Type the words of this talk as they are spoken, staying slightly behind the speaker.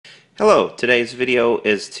Hello, today's video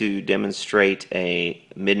is to demonstrate a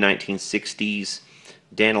mid-1960s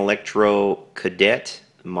Danelectro Cadet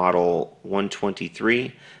Model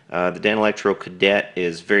 123. The Danelectro Cadet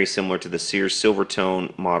is very similar to the Sears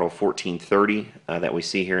Silvertone Model 1430 that we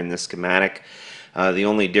see here in this schematic. The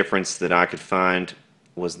only difference that I could find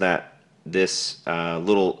was that this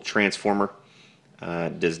little transformer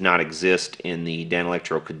does not exist in the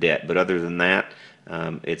Danelectro Cadet, but other than that,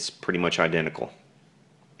 it's pretty much identical.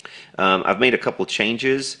 I've made a couple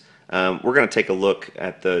changes. We're going to take a look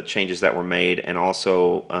at the changes that were made, and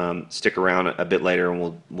also stick around a bit later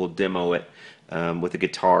and we'll demo it with the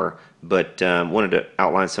guitar. But wanted to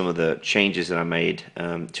outline some of the changes that I made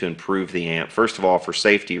to improve the amp. First of all, for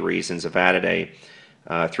safety reasons, I've added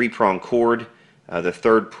a three-prong cord. The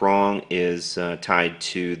third prong is tied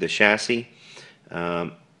to the chassis.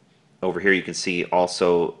 Over here you can see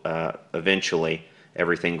also eventually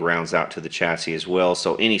everything grounds out to the chassis as well.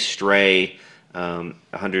 So any stray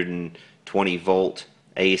 120 volt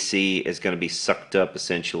AC is going to be sucked up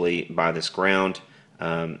essentially by this ground.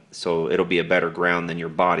 So it'll be a better ground than your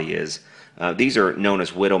body is. These are known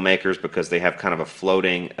as widowmakers because they have kind of a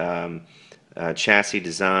floating chassis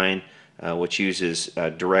design, which uses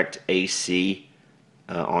direct AC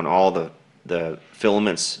on all the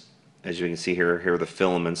filaments. As you can see here are the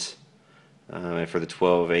filaments for the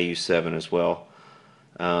 12AU7 as well.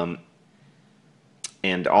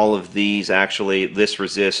 And all of these, actually, this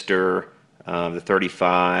resistor, the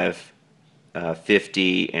 35,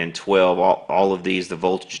 50, and 12, all of these, the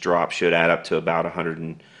voltage drop should add up to about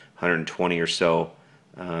 120 or so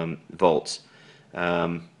volts.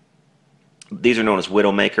 These are known as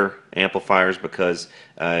widowmaker amplifiers because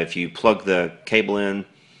if you plug the cable in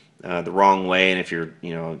the wrong way, and if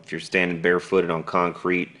you're standing barefooted on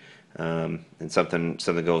concrete, and something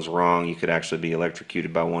goes wrong, you could actually be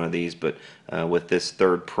electrocuted by one of these. But with this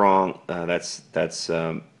third prong, that's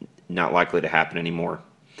not likely to happen anymore.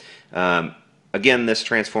 Again, this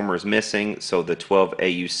transformer is missing, so the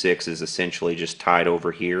 12AU6 is essentially just tied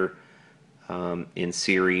over here in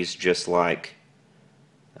series, just like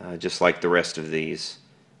the rest of these.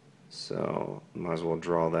 So might as well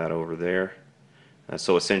draw that over there.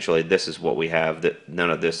 So essentially, this is what we have. That none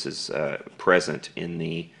of this is present in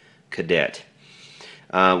the Cadet.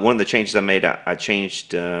 One of the changes I made, I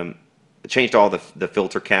changed all the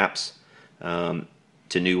filter caps to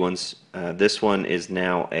new ones. This one is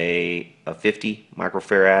now a 50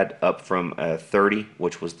 microfarad, up from a 30,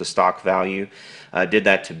 which was the stock value. I did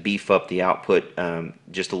that to beef up the output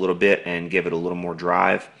just a little bit and give it a little more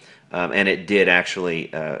drive, and it did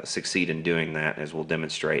actually succeed in doing that, as we'll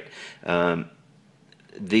demonstrate.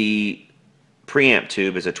 The preamp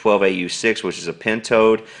tube is a 12AU6, which is a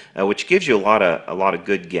pentode, which gives you a lot of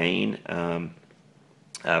good gain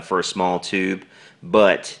for a small tube,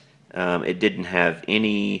 but it didn't have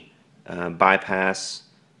any bypass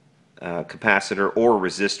capacitor or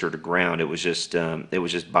resistor to ground. It was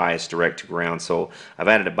just biased direct to ground. So I've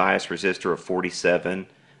added a bias resistor of 47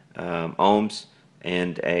 ohms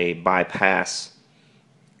and a bypass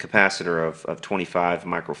capacitor of 25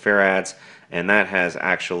 microfarads, and that has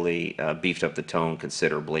actually beefed up the tone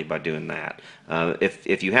considerably by doing that.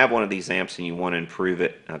 If you have one of these amps and you want to improve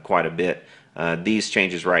it quite a bit, these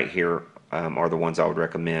changes right here are the ones I would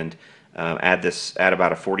recommend. Add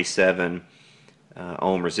about a 47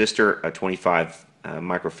 ohm resistor, a 25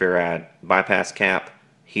 microfarad bypass cap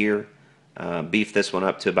here. Beef this one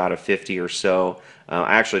up to about a 50 or so.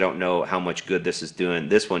 I actually don't know how much good this is doing.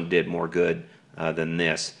 This one did more good than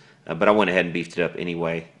this, but I went ahead and beefed it up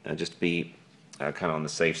anyway, just to be kind of on the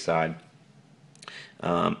safe side.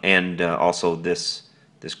 And also this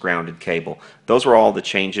grounded cable. Those were all the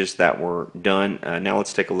changes that were done. Now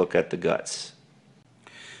let's take a look at the guts.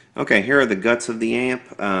 Okay, here are the guts of the amp.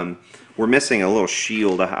 We're missing a little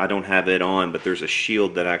shield. I don't have it on, but there's a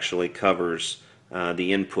shield that actually covers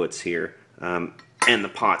the inputs here, and the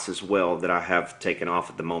pots as well, that I have taken off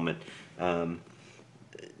at the moment.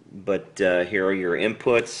 But here are your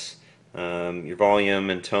inputs, your volume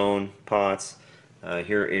and tone pots.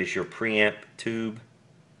 Here is your preamp tube,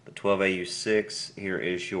 the 12AU6. Here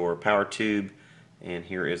is your power tube, and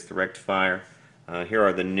here is the rectifier. Here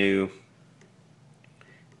are the new.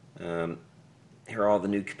 Here are all the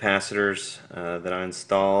new capacitors that I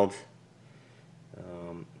installed.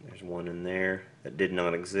 There's one in there that did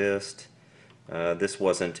not exist. This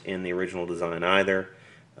wasn't in the original design either.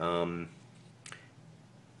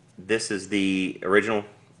 This is the original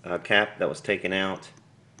cap that was taken out,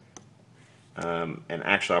 and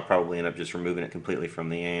actually I'll probably end up just removing it completely from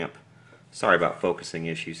the amp. Sorry about focusing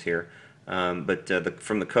issues here. But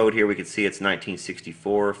from the code here we can see it's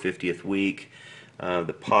 1964, 50th week.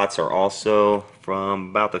 The pots are also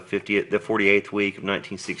from about the 48th week of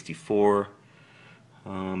 1964.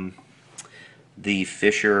 The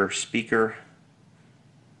Fisher speaker,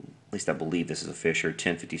 at least I believe this is a Fisher,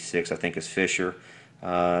 1056 I think is Fisher.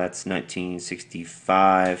 That's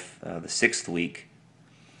 1965, the 6th week.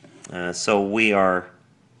 So we are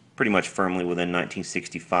pretty much firmly within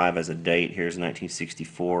 1965 as a date. Here's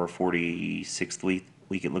 1964, 46th week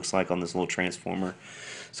it looks like on this little transformer.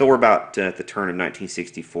 So we're about at the turn of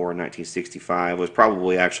 1964 and 1965. It was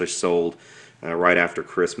probably actually sold right after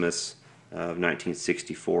Christmas of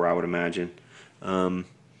 1964, I would imagine.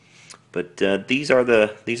 But these are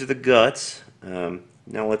the guts.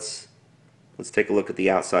 Now let's take a look at the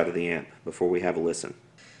outside of the amp before we have a listen.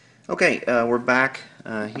 Okay, we're back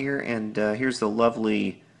here, and here's the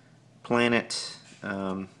lovely Planet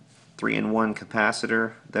 3-in-1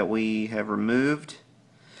 capacitor that we have removed.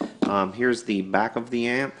 Here's the back of the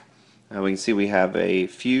amp. We can see we have a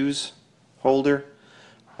fuse holder,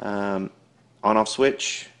 on-off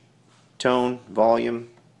switch, tone, volume.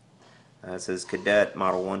 It says Cadet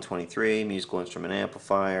Model 123, musical instrument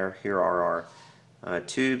amplifier. Here are our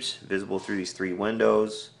tubes visible through these 3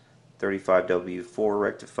 windows. 35W4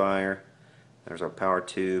 rectifier. There's our power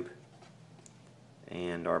tube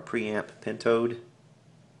and our preamp pentode.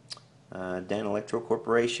 Danelectro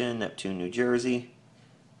Corporation, Neptune, New Jersey.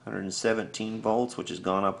 117 volts, which has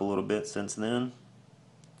gone up a little bit since then.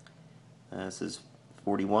 This is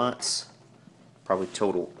 40 watts. Probably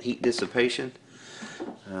total heat dissipation.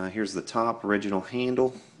 Here's the top, original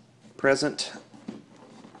handle present.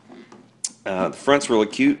 The front's really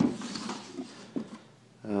cute.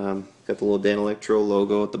 Got the little Danelectro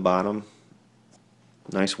logo at the bottom.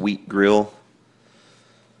 Nice wheat grill.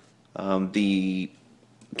 The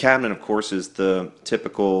cabinet, of course, is the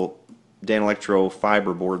typical Danelectro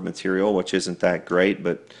fiberboard material, which isn't that great,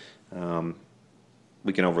 but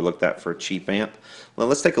we can overlook that for a cheap amp. Well,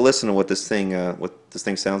 let's take a listen to what this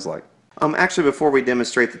thing sounds like. Actually, before we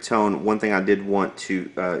demonstrate the tone, one thing I did want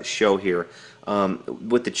to show here,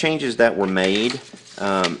 with the changes that were made,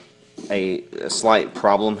 a slight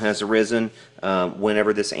problem has arisen.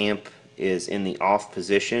 Whenever this amp is in the off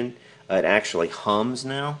position, it actually hums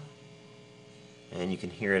now, and you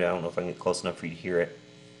can hear it. I don't know if I can get close enough for you to hear it.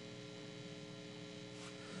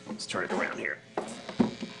 Let's turn it around here.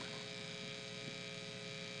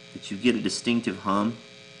 But you get a distinctive hum,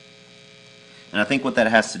 and I think what that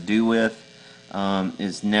has to do with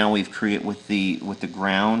is now we've created with the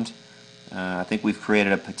ground. I think we've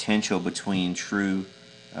created a potential between true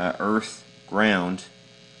earth, ground,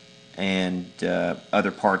 and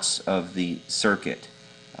other parts of the circuit.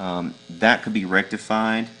 That could be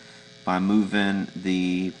rectified by moving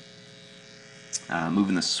the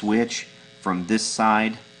switch from this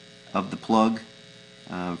side of the plug,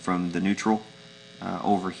 from the neutral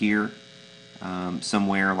over here,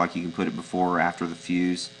 somewhere, like you can put it before or after the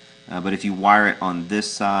fuse. But if you wire it on this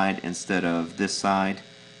side instead of this side,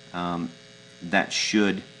 that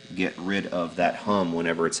should get rid of that hum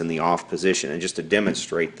whenever it's in the off position. And just to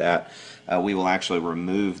demonstrate that, we will actually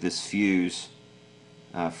remove this fuse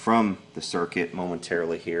from the circuit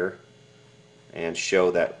momentarily here and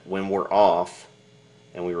show that when we're off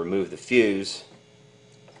and we remove the fuse,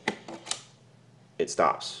 it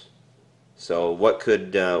stops. So what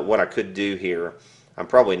I could do here, I'm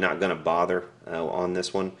probably not going to bother on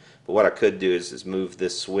this one, but what I could do is move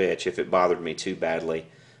this switch if it bothered me too badly.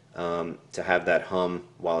 To have that hum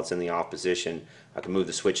while it's in the off position, I can move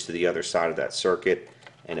the switch to the other side of that circuit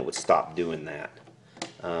and it would stop doing that.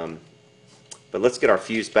 But let's get our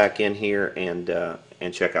fuse back in here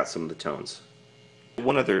and check out some of the tones.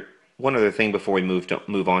 One other thing before we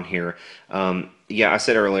move on here. Yeah, I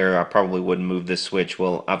said earlier I probably wouldn't move this switch.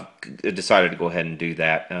 Well, I've decided to go ahead and do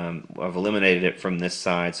that. I've eliminated it from this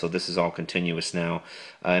side, so this is all continuous now.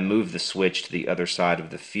 I moved the switch to the other side of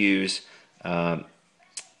the fuse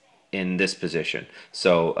in this position.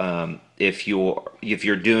 So if you're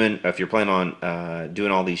planning on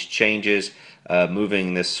doing all these changes,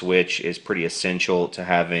 moving this switch is pretty essential to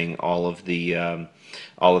having all of the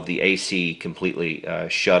AC completely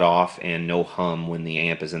shut off and no hum when the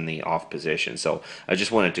amp is in the off position. So I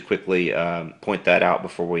just wanted to quickly point that out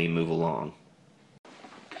before we move along.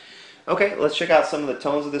 Okay, let's check out some of the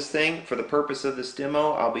tones of this thing. For the purpose of this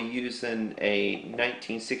demo, I'll be using a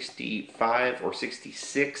 1965 or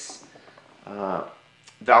 66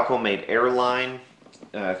 Valco made Airline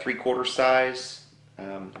 3/4 size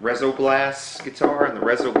reso glass guitar, and the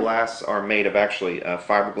reso glass are made of actually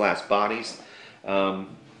fiberglass bodies.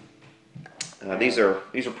 These are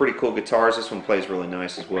pretty cool guitars. This one plays really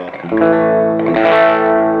nice as well.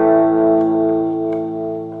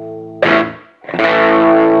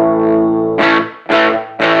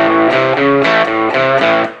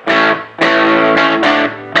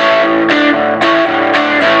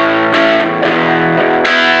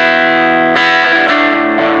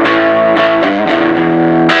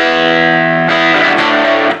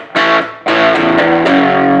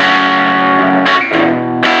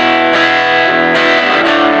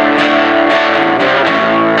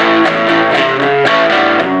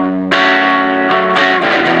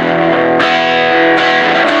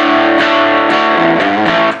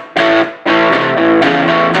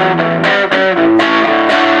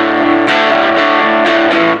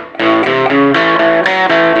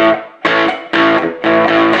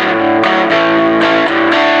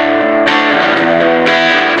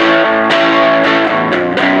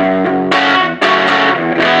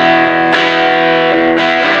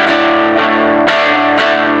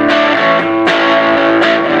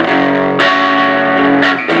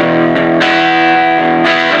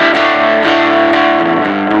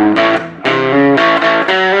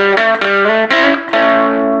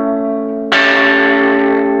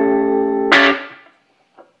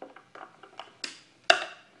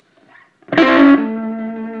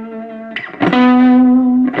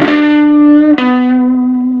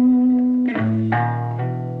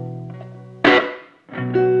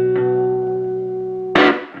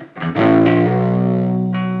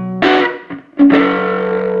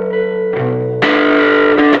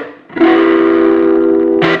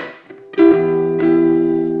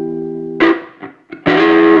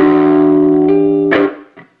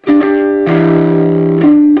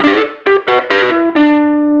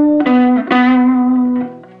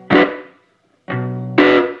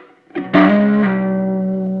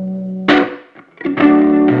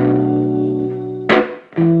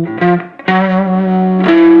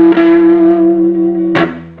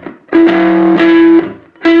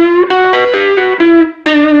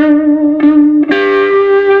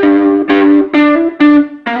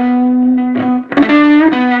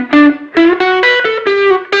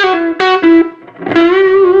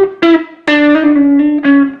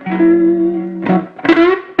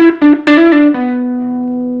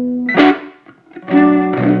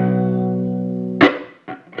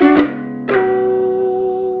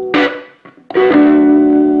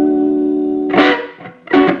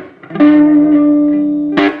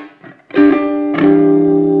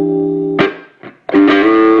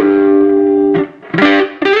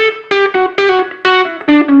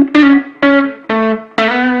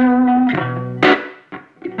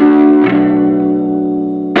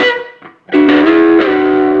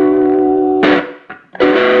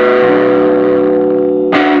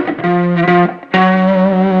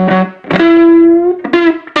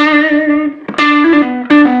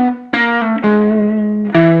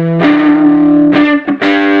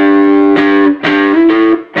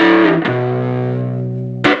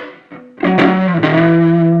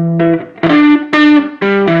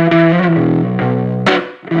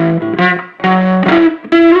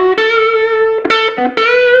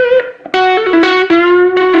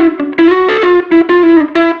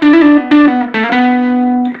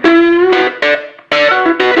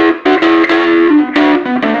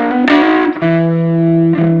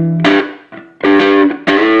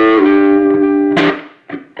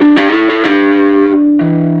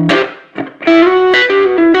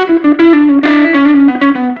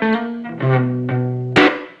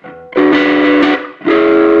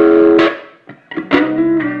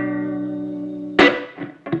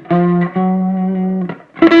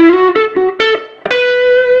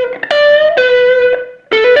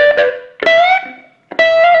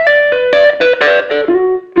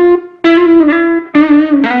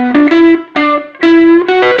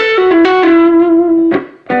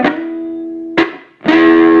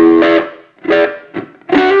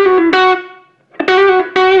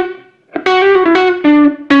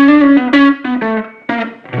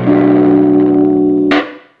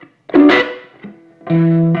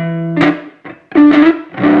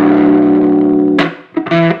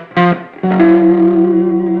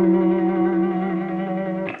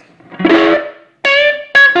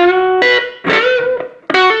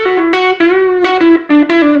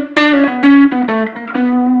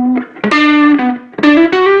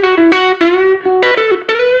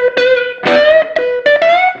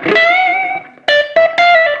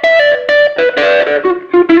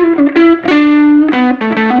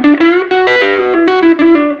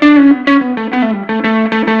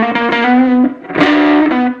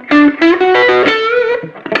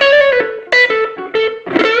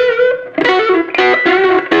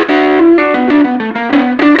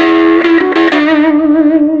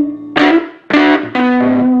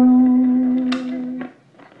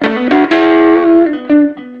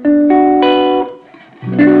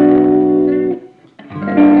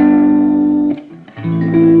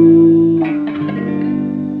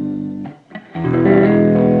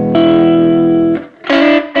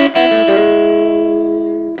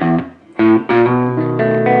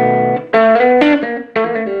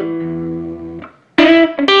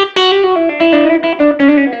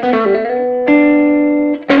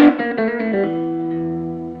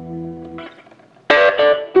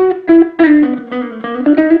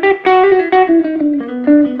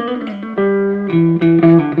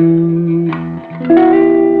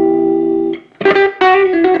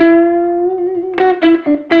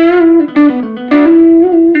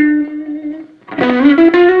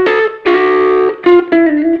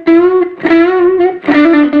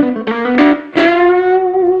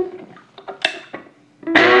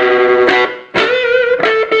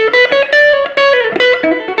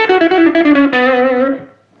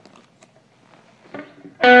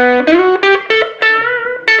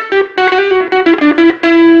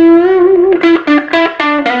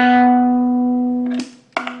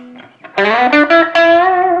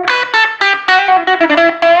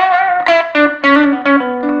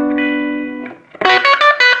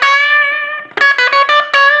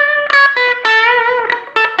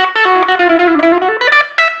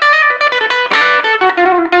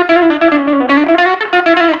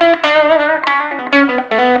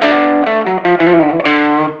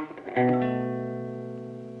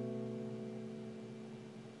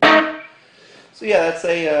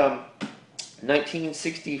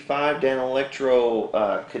 1965 Danelectro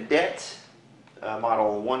Cadet,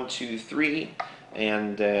 model 123,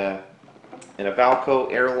 and a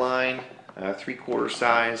Valco airline 3/4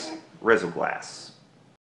 size resin glass.